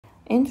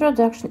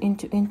Introduction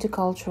into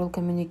Intercultural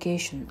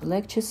Communication,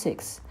 Lecture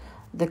 6,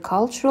 The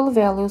Cultural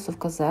Values of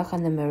Kazakh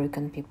and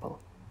American People.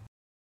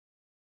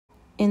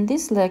 In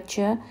this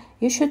lecture,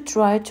 you should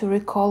try to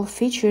recall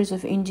features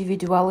of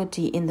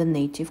individuality in the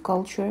native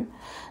culture,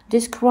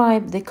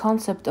 describe the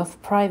concept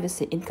of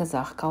privacy in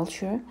Kazakh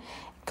culture,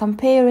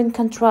 compare and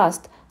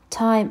contrast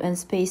time and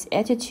space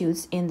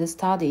attitudes in the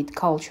studied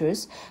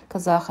cultures,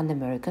 Kazakh and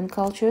American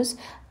cultures,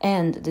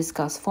 and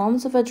discuss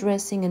forms of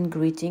addressing and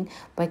greeting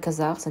by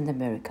Kazakhs and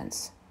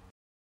Americans.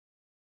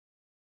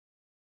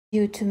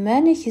 Due to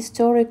many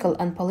historical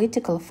and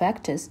political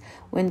factors,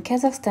 when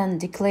Kazakhstan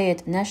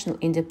declared national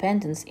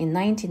independence in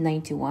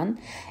 1991,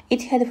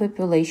 it had a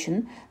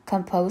population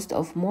composed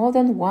of more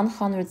than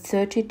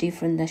 130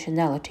 different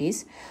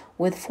nationalities,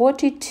 with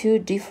 42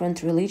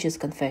 different religious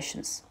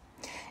confessions.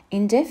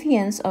 In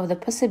defiance of the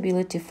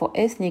possibility for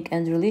ethnic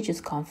and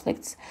religious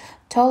conflicts,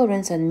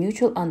 tolerance and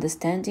mutual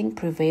understanding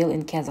prevail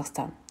in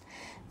Kazakhstan.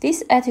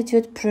 This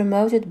attitude,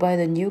 promoted by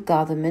the new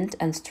government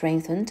and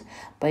strengthened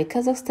by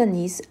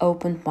Kazakhstanis'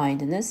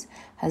 open-mindedness,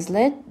 has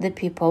led the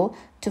people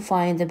to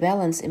find a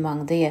balance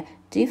among their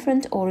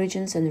different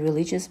origins and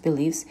religious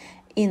beliefs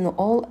in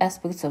all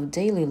aspects of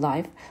daily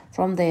life,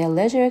 from their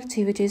leisure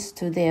activities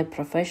to their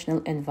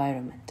professional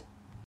environment.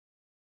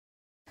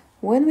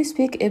 When we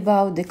speak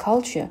about the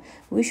culture,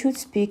 we should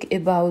speak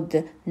about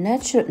the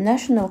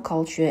national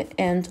culture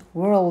and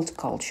world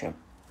culture.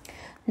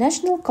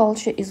 National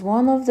culture is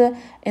one of the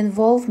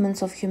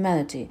involvements of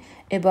humanity.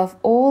 Above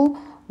all,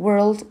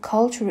 world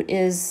culture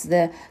is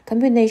the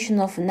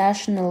combination of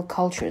national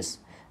cultures.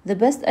 The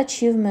best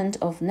achievement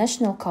of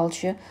national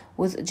culture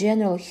with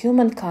general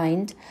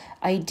humankind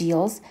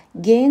ideals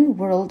gain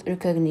world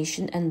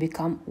recognition and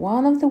become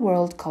one of the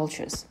world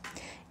cultures.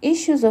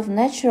 Issues of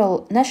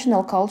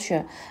national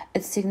culture,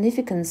 its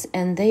significance,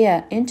 and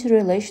their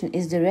interrelation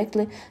is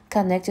directly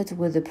connected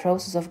with the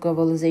process of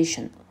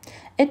globalization.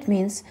 It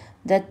means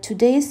that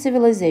today's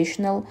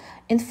civilizational,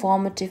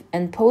 informative,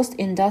 and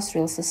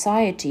post-industrial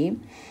society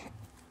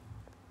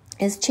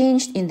is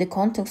changed in the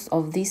context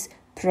of this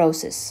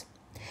process.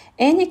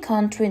 Any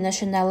country,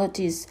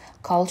 nationality's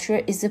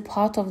culture is a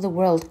part of the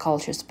world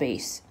culture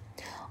space.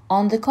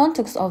 On the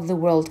context of the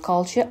world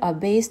culture are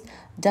based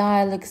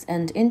dialects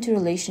and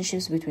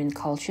interrelationships between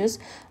cultures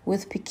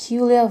with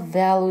peculiar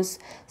values,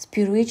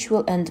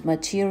 spiritual and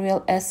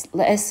material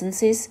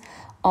essences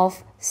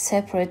of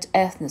separate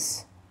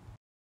ethnos.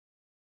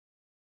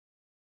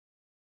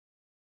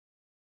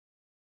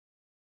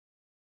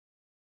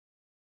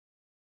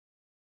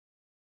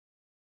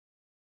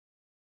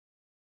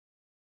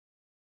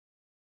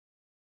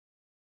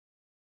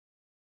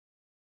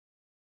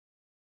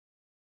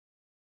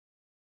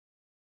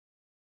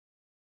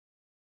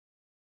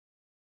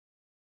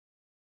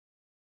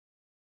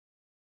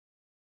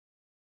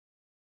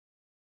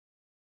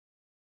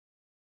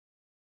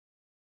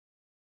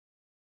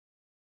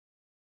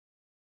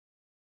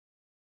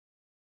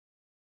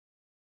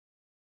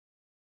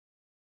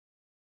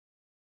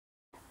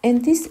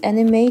 In this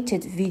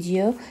animated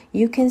video,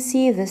 you can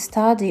see the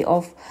study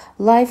of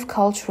live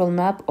cultural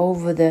map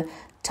over the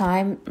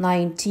time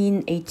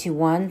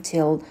 1981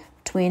 till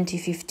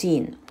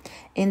 2015.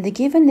 In the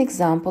given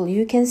example,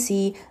 you can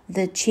see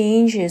the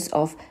changes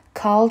of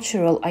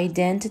cultural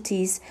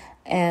identities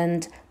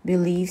and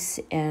beliefs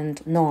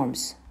and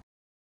norms.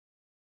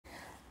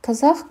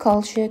 Kazakh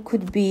culture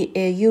could be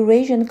a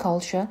Eurasian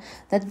culture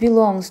that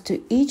belongs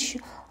to each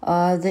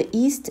the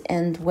East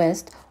and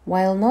West,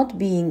 while not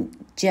being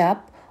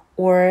Jap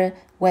or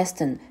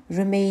Western,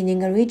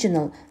 remaining a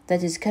regional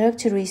that is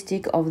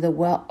characteristic of the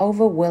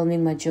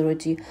overwhelming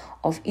majority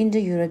of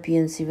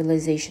Indo-European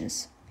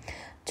civilizations.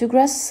 To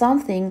grasp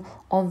something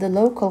of the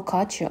local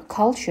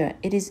culture,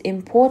 it is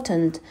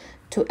important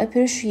to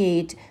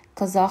appreciate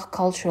Kazakh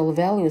cultural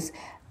values.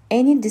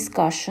 Any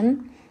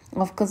discussion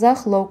of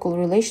Kazakh local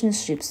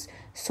relationships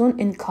soon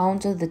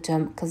encounters the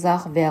term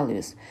Kazakh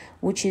values,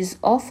 which is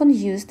often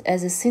used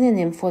as a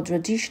synonym for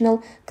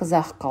traditional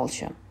Kazakh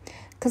culture.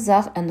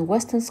 Kazakh and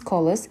Western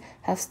scholars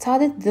have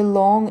studied the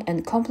long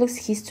and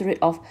complex history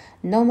of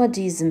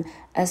nomadism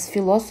as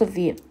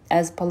philosophy,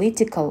 as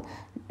political,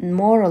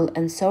 moral,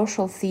 and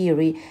social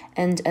theory,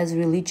 and as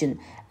religion,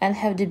 and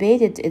have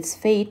debated its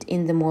fate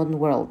in the modern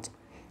world.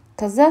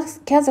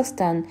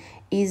 Kazakhstan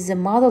is the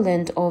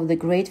motherland of the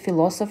great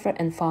philosopher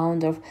and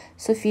founder of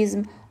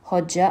Sufism,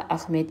 Hoxha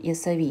Ahmed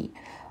Yasavi,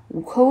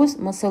 whose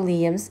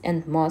mausoleums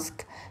and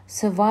mosques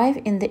survive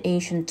in the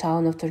ancient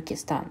town of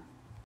Turkestan.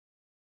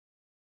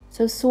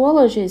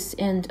 Sociologists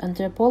and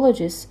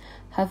anthropologists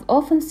have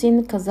often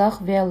seen Kazakh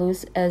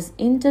values as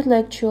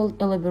intellectual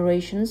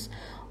elaborations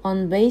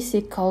on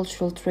basic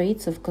cultural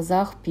traits of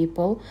Kazakh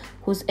people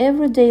whose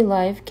everyday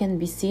life can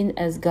be seen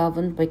as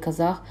governed by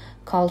Kazakh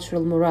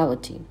cultural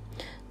morality.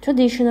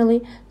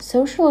 Traditionally,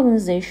 social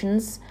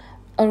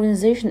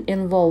organization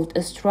involved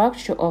a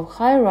structure of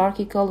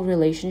hierarchical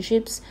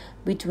relationships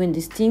between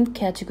distinct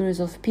categories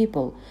of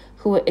people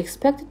who were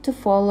expected to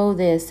follow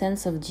their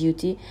sense of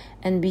duty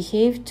and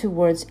behave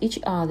towards each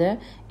other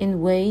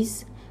in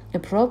ways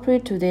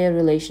appropriate to their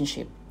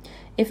relationship.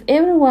 If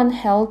everyone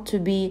held to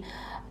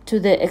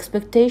the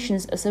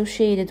expectations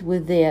associated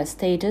with their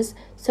status,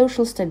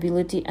 social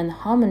stability and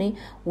harmony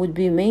would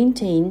be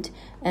maintained,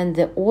 and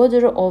the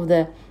order of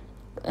the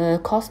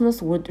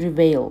cosmos would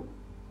prevail.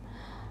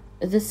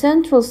 The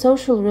central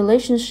social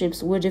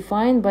relationships were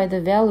defined by the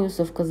values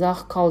of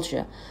Kazakh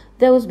culture,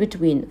 those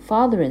between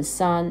father and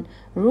son,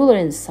 ruler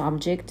and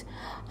subject,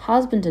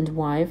 husband and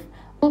wife,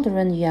 older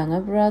and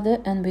younger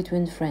brother, and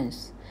between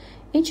friends.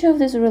 Each of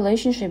these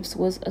relationships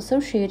was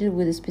associated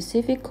with a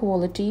specific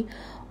quality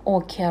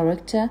or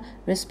character,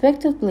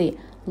 respectively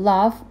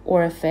love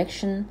or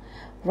affection,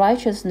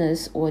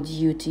 righteousness or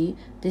duty,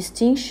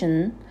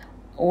 distinction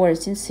or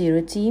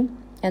sincerity,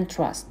 and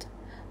trust.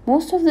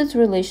 Most of these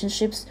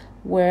relationships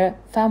were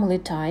family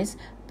ties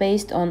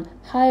based on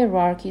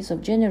hierarchies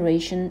of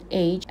generation,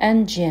 age,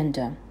 and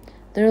gender.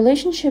 The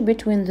relationship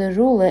between the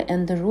ruler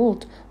and the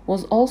ruled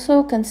was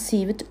also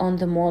conceived on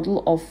the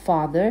model of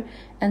father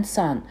and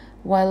son,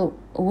 while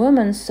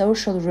women's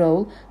social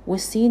role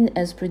was seen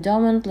as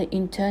predominantly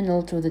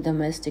internal to the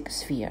domestic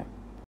sphere.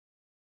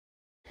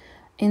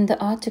 In the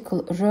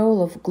article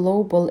Role of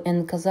Global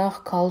and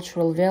Kazakh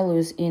Cultural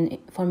Values in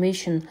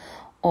Formation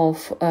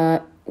of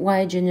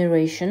Y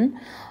Generation,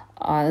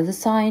 the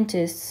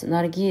scientists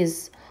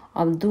Nargiz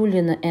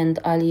Abdullina and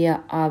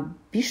Aliya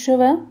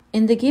Abisheva.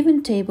 In the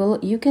given table,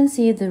 you can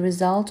see the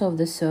result of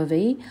the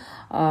survey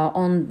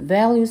on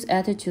values,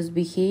 attitudes,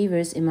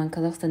 behaviors among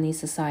Kazakhstani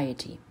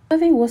society. The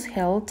survey was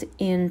held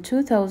in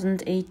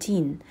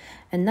 2018,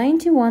 and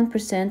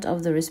 91%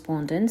 of the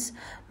respondents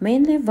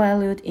mainly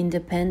valued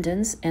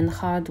independence and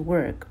hard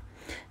work.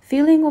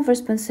 Feeling of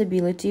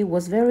responsibility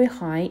was very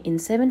high in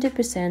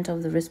 70%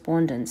 of the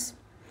respondents.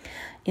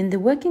 In the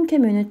working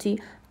community,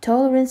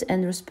 tolerance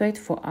and respect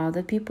for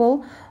other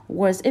people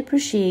was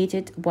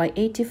appreciated by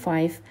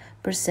 85%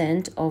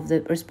 of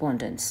the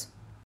respondents.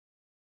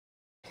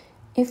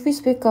 If we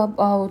speak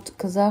about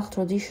Kazakh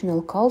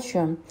traditional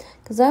culture,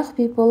 Kazakh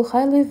people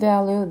highly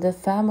value the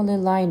family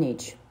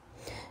lineage.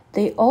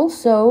 They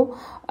also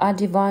are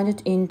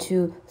divided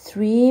into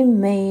three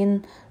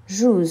main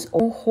zhuz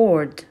or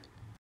horde.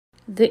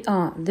 They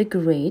are the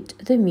great,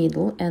 the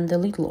middle, and the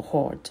little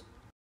horde.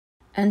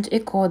 And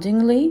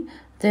accordingly,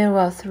 there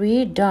are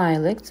three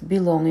dialects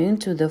belonging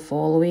to the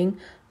following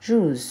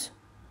zhuz.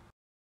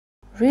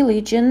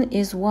 Religion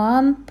is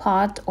one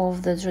part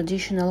of the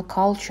traditional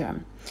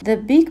culture. The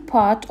big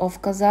part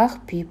of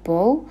Kazakh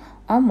people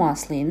are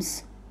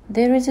Muslims.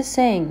 There is a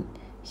saying,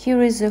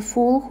 "Here is a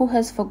fool who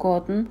has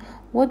forgotten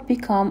what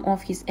became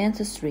of his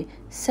ancestry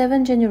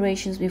 7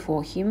 generations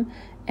before him,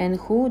 and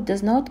who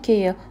does not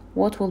care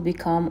what will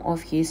become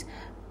of his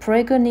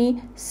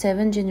progeny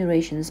 7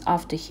 generations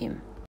after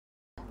him."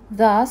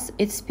 Thus,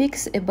 it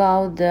speaks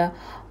about the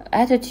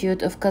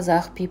attitude of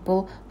Kazakh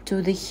people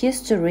to the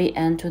history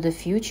and to the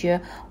future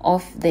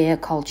of their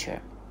culture.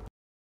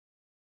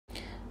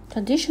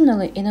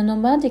 Traditionally, in a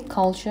nomadic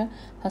culture,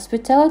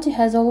 hospitality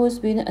has always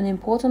been an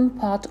important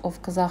part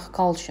of Kazakh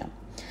culture.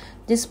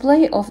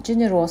 Display of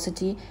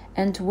generosity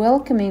and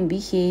welcoming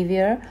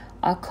behavior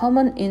are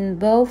common in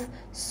both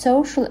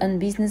social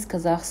and business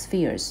Kazakh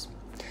spheres.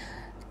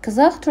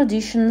 Kazakh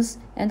traditions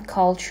and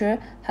culture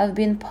have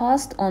been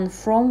passed on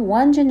from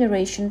one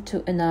generation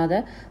to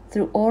another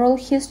through oral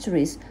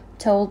histories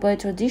told by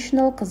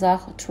traditional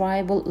Kazakh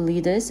tribal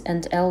leaders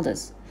and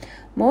elders.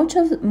 Most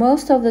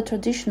of the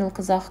traditional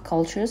Kazakh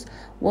cultures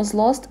was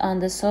lost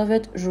under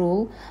Soviet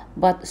rule,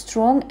 but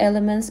strong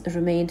elements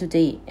remain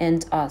today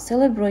and are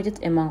celebrated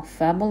among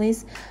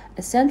families,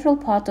 a central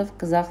part of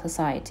Kazakh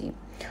society.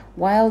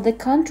 While the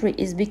country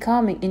is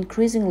becoming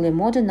increasingly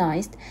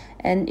modernized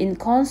and in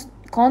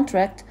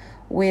contract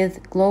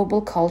with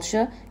global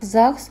culture,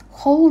 Kazakhs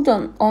hold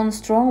on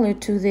strongly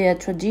to their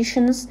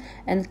traditions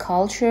and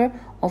culture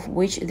of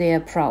which they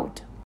are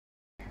proud.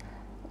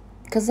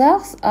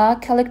 Kazakhs are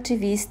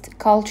collectivist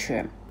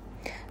culture,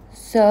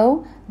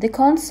 so the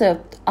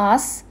concept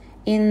 "us"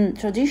 in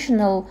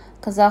traditional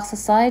Kazakh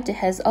society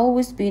has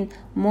always been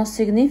more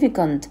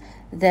significant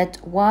than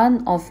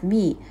one of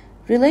 "me."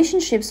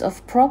 Relationships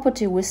of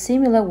property were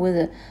similar, with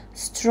the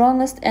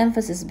strongest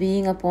emphasis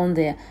being upon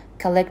their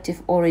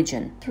collective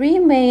origin. 3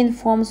 main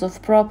forms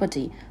of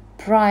property,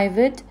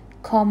 private,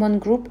 common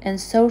group, and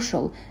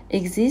social,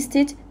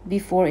 existed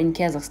before in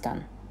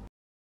Kazakhstan.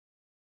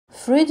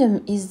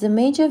 Freedom is the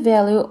major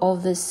value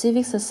of the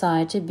civic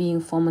society being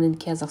formed in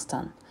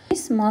Kazakhstan.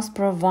 This must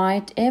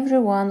provide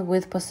everyone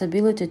with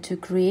possibility to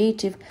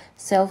creative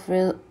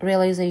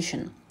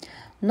self-realization.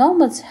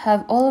 Nomads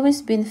have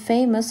always been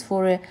famous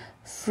for a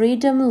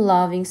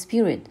freedom-loving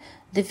spirit.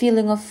 The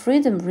feeling of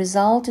freedom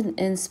resulted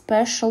in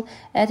special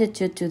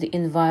attitude to the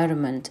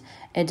environment,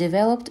 a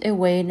developed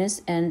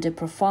awareness, and a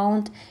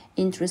profound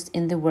interest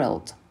in the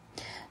world.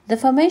 The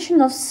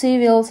formation of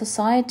civil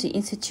society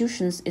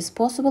institutions is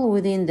possible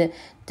within the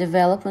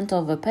development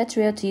of a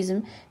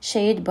patriotism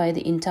shared by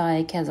the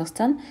entire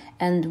Kazakhstan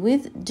and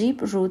with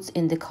deep roots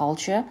in the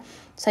culture,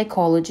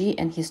 psychology,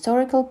 and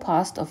historical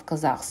past of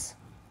Kazakhs.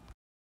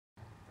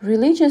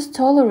 Religious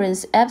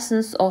tolerance,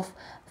 absence of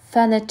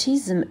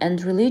fanaticism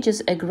and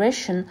religious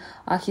aggression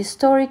are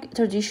historic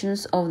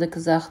traditions of the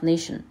Kazakh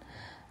nation.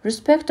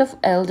 Respect of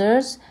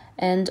elders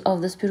and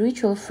of the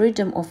spiritual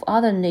freedom of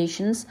other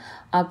nations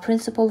are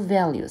principal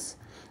values.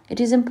 It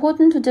is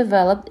important to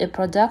develop a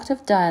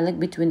productive dialogue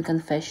between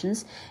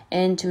confessions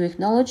and to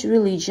acknowledge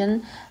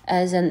religion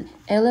as an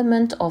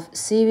element of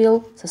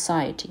civil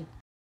society.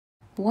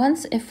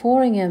 Once a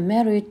foreigner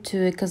married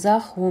to a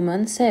Kazakh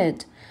woman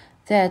said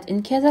that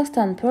in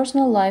Kazakhstan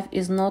personal life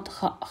is not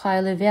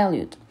highly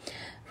valued.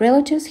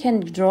 Relatives can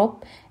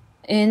drop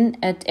in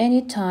at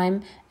any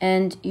time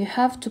and you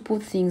have to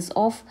put things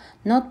off,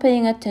 not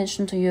paying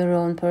attention to your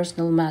own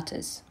personal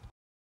matters.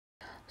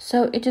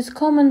 So it is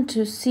common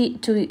to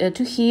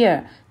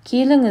hear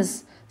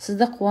 "Келіңіз,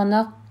 сізді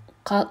қуана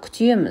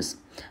күтеміз,"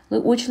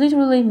 which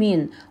literally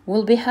mean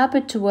 "we'll be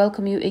happy to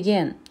welcome you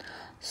again."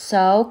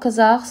 So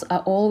Kazakhs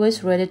are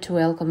always ready to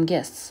welcome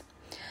guests.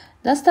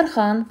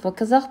 Dastarkhan for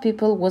Kazakh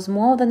people was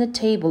more than a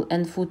table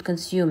and food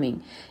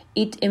consuming.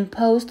 It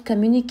imposed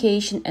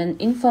communication and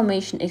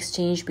information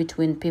exchange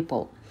between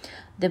people.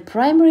 The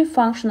primary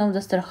function of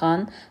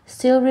Dastarkhan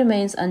still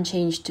remains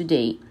unchanged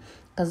today.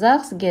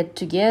 Kazakhs get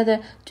together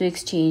to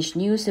exchange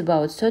news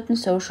about certain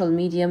social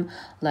medium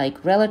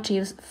like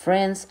relatives,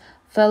 friends,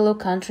 fellow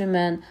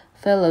countrymen,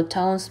 fellow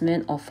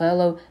townsmen, or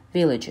fellow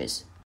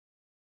villagers.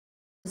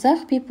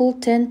 Kazakh people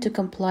tend to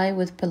comply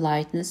with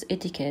politeness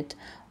etiquette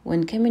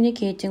when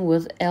communicating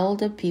with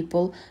elder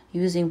people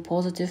using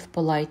positive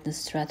politeness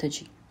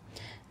strategy.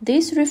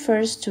 This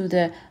refers to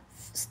the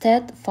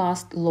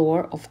steadfast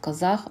law of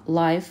Kazakh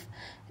life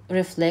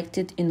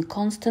reflected in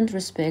constant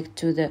respect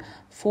to the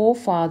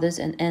forefathers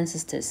and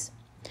ancestors.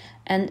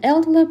 An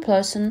elderly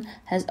person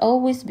has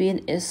always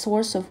been a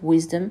source of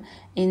wisdom.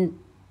 In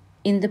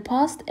the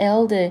past,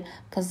 elder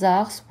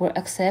Kazakhs were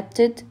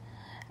accepted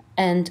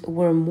and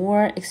were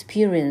more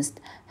experienced,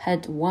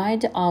 had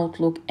wider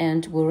outlook,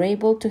 and were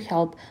able to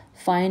help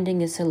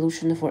finding a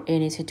solution for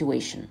any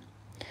situation.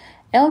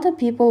 Elder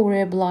people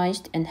were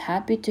obliged and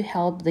happy to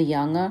help the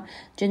younger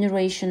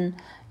generation.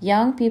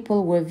 Young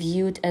people were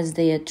viewed as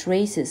their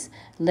traces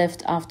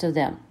left after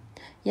them.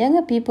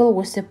 Younger people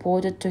were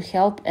supported to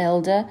help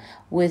elder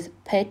with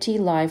petty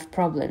life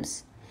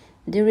problems.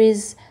 There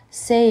is a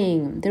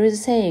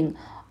saying,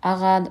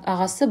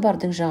 "Ағасы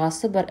бардың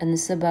жағасы бар,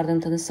 інісі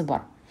бардың тынысы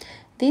бар."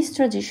 This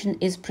tradition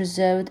is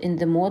preserved in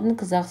the modern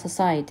Kazakh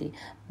society,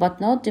 but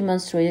not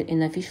demonstrated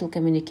in official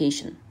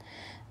communication.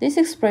 This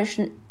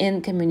expression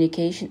in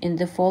communication in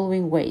the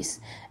following ways.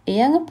 A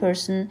younger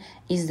person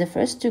is the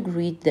first to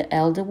greet the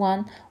elder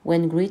one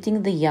when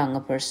greeting the younger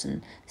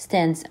person,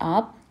 stands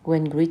up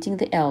when greeting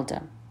the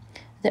elder.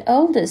 The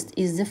oldest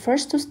is the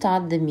first to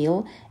start the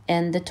meal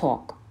and the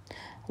talk.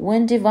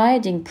 When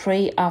dividing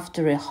prey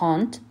after a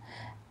hunt,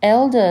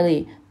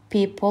 elderly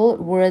people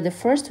were the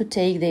first to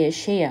take their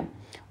share.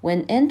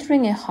 When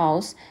entering a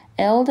house,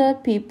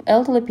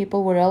 elderly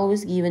people were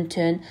always given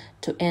turn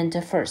to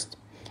enter first.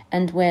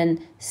 And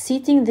when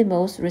sitting the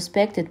most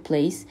respected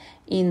place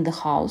in the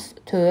house,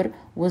 tur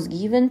was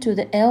given to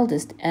the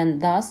eldest and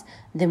thus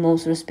the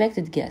most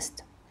respected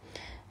guest.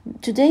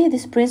 Today,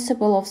 this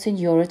principle of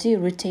seniority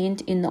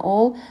retained in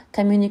all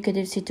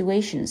communicative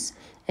situations,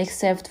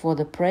 except for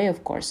the prayer,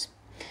 of course.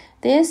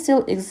 There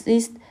still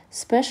exist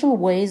special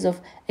ways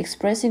of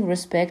expressing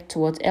respect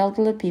toward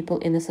elderly people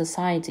in a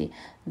society,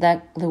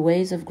 like the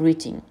ways of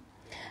greeting,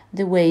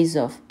 the ways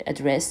of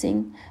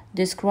addressing,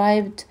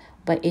 described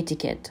by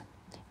etiquette.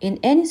 In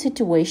any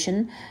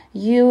situation,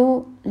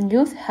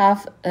 youth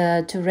have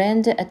to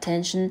render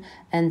attention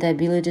and the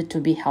ability to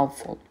be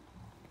helpful.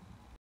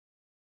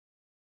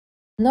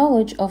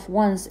 Knowledge of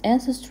one's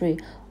ancestry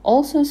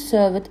also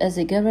served as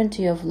a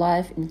guarantee of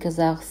life in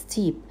Kazakh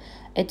steppe.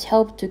 It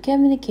helped to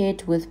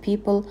communicate with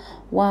people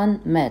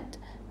one met,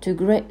 to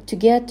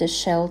get a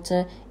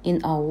shelter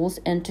in owls,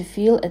 and to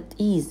feel at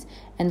ease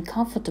and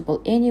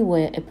comfortable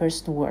anywhere a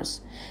person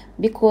was,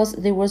 because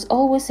there was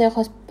always a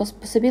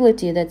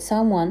possibility that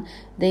someone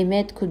they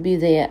met could be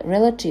their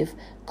relative,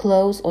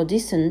 close or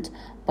distant,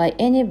 by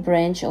any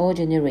branch or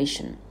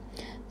generation.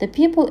 The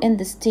people in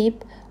the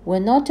steppe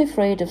were not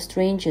afraid of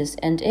strangers,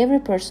 and every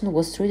person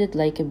was treated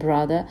like a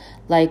brother,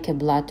 like a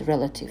blood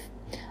relative.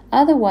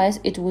 Otherwise,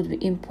 it would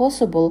be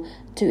impossible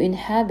to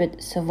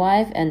inhabit,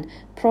 survive, and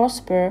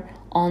prosper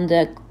on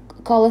the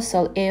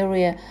colossal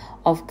area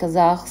of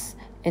Kazakhs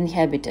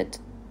inhabited.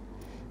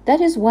 That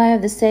is why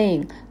the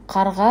saying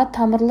 "Қарға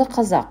тамырлы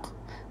Kazakh"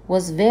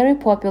 was very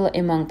popular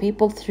among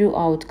people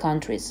throughout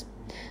countries.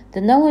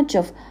 The knowledge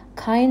of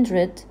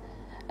kindred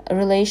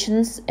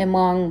relations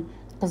among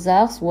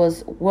Kazakhs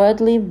was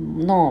widely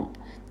known,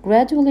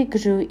 gradually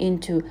grew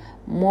into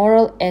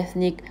moral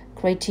ethnic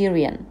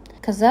criterion.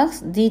 Kazakhs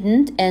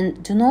didn't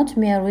and do not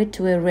marry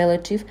to a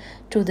relative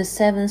to the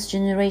seventh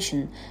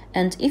generation,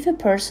 and if a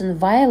person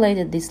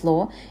violated this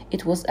law,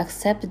 it was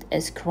accepted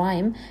as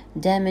crime,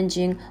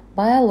 damaging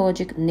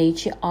biologic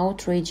nature,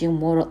 outraging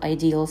moral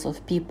ideals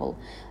of people.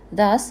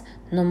 Thus,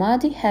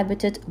 nomadic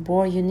habitat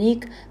bore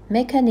unique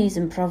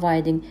mechanism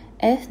providing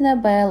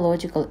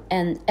ethno-biological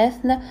and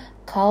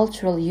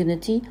ethno-cultural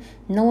unity,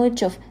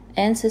 knowledge of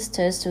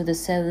ancestors to the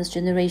seventh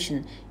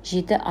generation,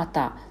 Jite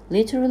Ata,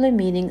 literally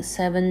meaning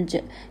seven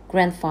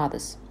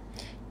grandfathers.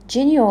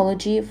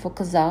 Genealogy for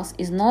Kazakhs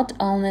is not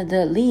only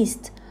the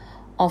list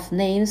of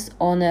names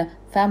on a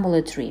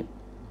family tree.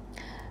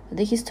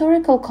 The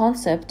historical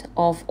concept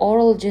of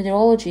oral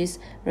genealogies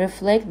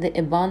reflects the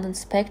abundant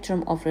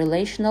spectrum of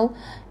relational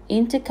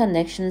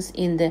interconnections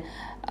in the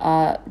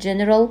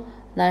general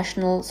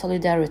national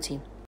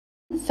solidarity.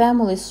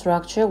 Family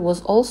structure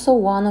was also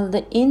one of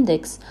the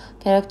index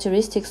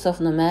characteristics of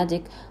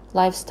nomadic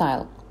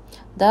lifestyle.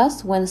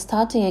 Thus, when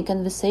starting a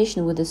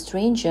conversation with a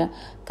stranger,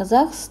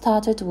 Kazakhs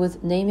started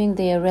with naming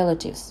their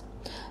relatives.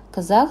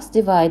 Kazakhs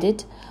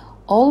divided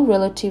all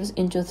relatives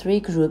into three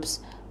groups,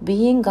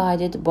 being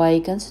guided by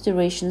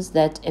considerations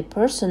that a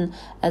person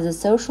as a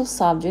social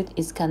subject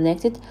is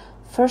connected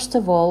first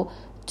of all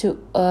to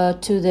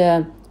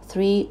the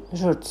three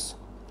jurts: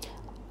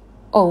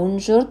 own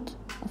jurt,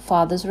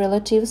 father's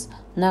relatives;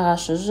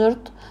 nagashi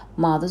jurt,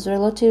 mother's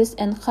relatives;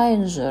 and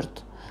khayin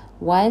jurt,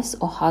 wife's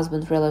or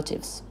husband's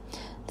relatives.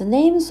 The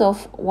names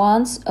of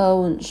one's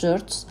own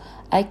jurts: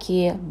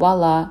 Ake,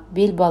 Bala,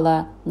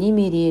 Bilbala,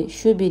 Nimiri,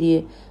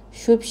 Shubiri,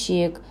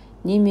 Shubshik,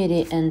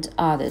 Nimiri, and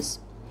others.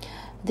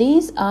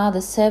 These are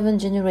the seven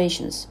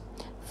generations.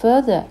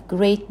 Further,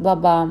 great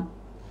Baba,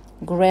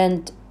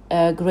 great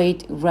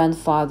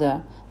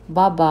grandfather,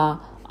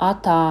 Baba,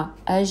 Ata,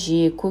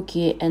 Aji,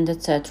 Kuki, and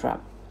etc.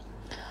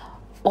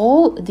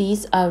 All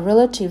these are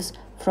relatives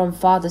from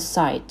father's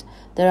side.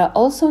 There are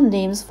also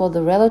names for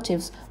the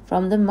relatives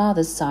from the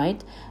mother's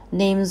side,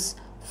 names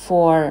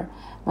for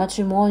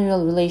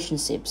matrimonial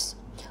relationships.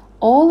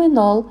 All in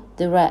all,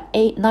 there are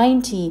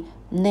 90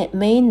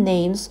 main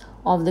names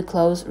of the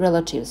close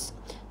relatives.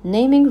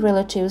 Naming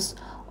relatives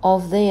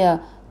of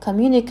their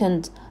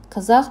communicant,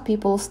 Kazakh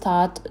people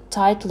start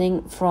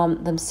titling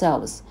from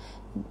themselves.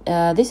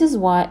 This is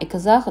why a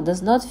Kazakh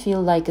does not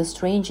feel like a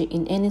stranger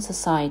in any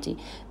society,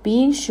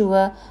 being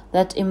sure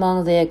that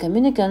among their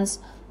communicants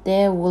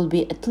there will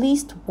be at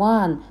least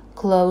one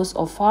close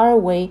or far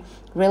away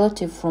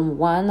relative from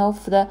one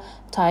of the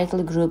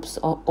title groups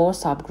or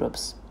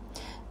subgroups.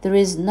 There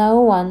is no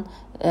one,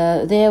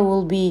 there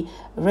will be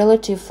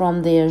relative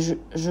from their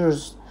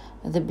jurs,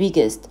 the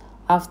biggest,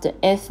 after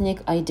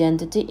ethnic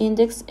identity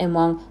index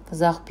among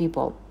Kazakh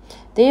people.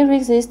 There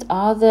exist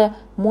other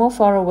more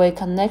faraway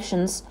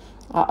connections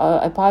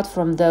apart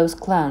from those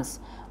clans,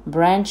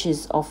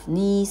 branches of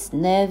niece,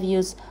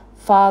 nephews,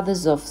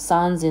 fathers of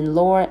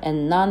sons-in-law,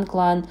 and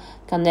non-clan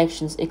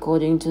connections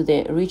according to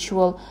their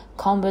ritual,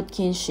 combat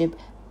kinship,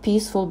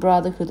 peaceful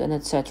brotherhood, and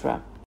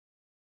etc.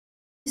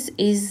 This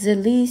is the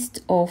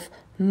list of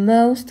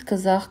most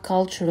Kazakh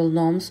cultural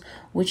norms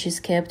which is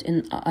kept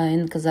in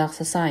Kazakh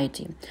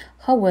society.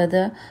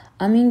 However,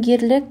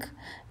 amingirlik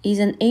is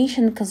an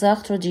ancient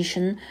Kazakh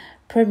tradition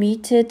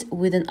permitted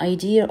with an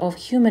idea of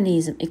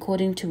humanism,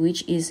 according to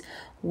which is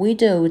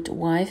widowed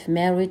wife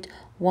married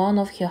one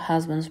of her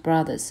husband's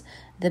brothers.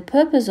 The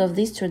purpose of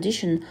this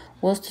tradition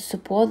was to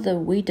support the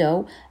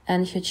widow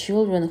and her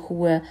children who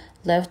were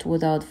left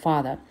without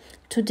father.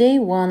 Today,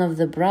 one of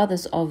the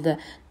brothers of the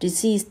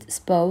deceased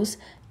spouse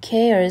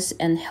cares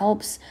and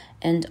helps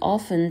an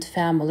orphaned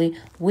family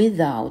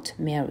without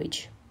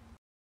marriage.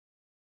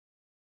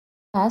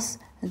 Thus,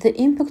 the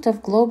impact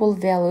of global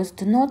values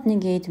do not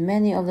negate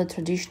many of the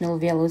traditional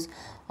values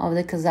of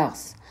the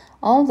Kazakhs,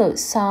 although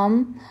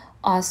some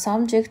are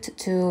subject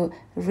to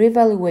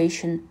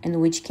revaluation, in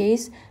which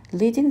case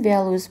leading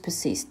values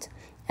persist,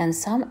 and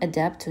some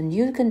adapt to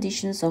new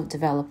conditions of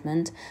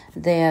development,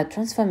 their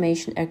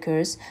transformation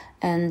occurs,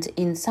 and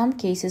in some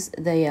cases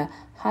they are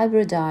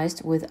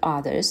hybridized with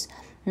others,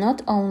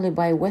 not only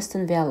by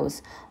Western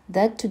values,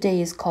 that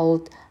today is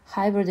called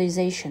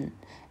hybridization.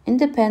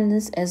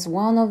 Independence as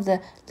one of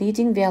the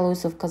leading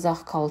values of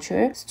Kazakh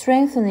culture,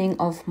 strengthening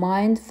of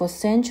mind for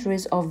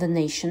centuries of the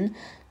nation,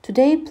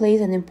 today plays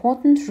an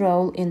important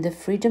role in the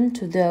freedom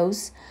to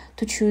those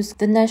to choose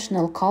the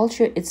national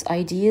culture, its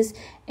ideas,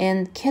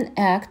 and can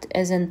act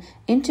as an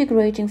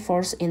integrating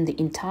force in the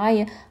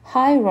entire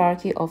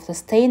hierarchy of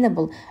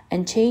sustainable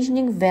and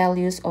changing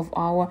values of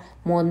our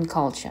modern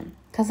culture.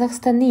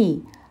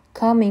 Kazakhstani,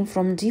 coming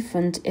from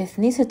different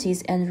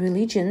ethnicities and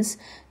religions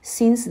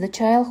since the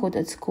childhood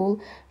at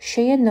school,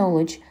 share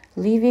knowledge,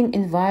 living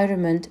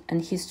environment,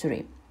 and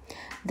history.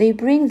 They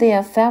bring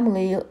their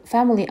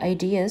family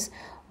ideas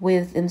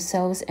with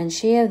themselves and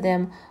share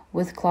them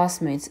with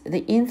classmates. They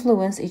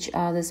influence each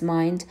other's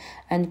mind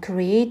and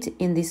create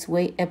in this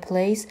way a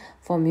place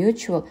for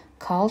mutual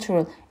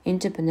cultural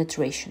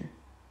interpenetration.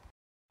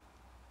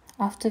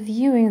 After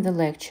viewing the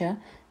lecture,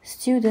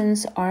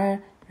 students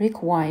are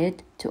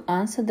required to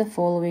answer the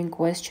following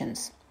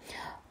questions.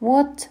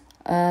 What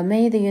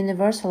may the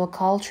universal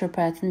culture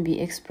pattern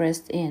be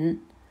expressed in?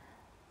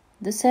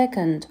 The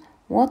second,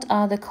 what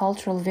are the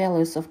cultural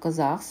values of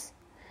Kazakhs?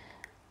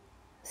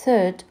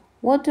 Third,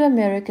 what do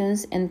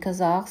Americans and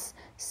Kazakhs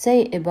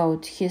say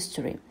about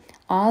history?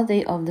 Are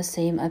they of the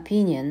same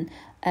opinion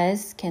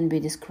as can be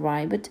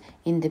described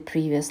in the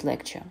previous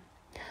lecture?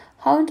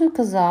 How do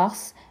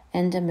Kazakhs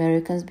and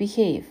Americans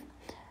behave?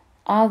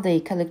 Are they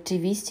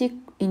collectivistic,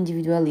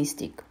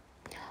 individualistic?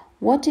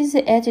 What is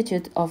the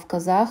attitude of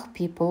Kazakh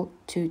people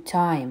to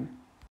time?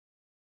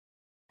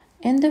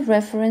 In the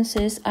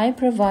references, I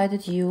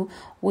provided you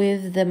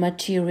with the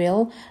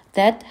material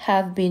that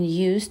have been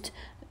used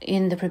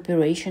in the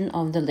preparation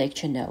of the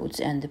lecture notes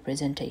and the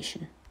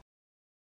presentation.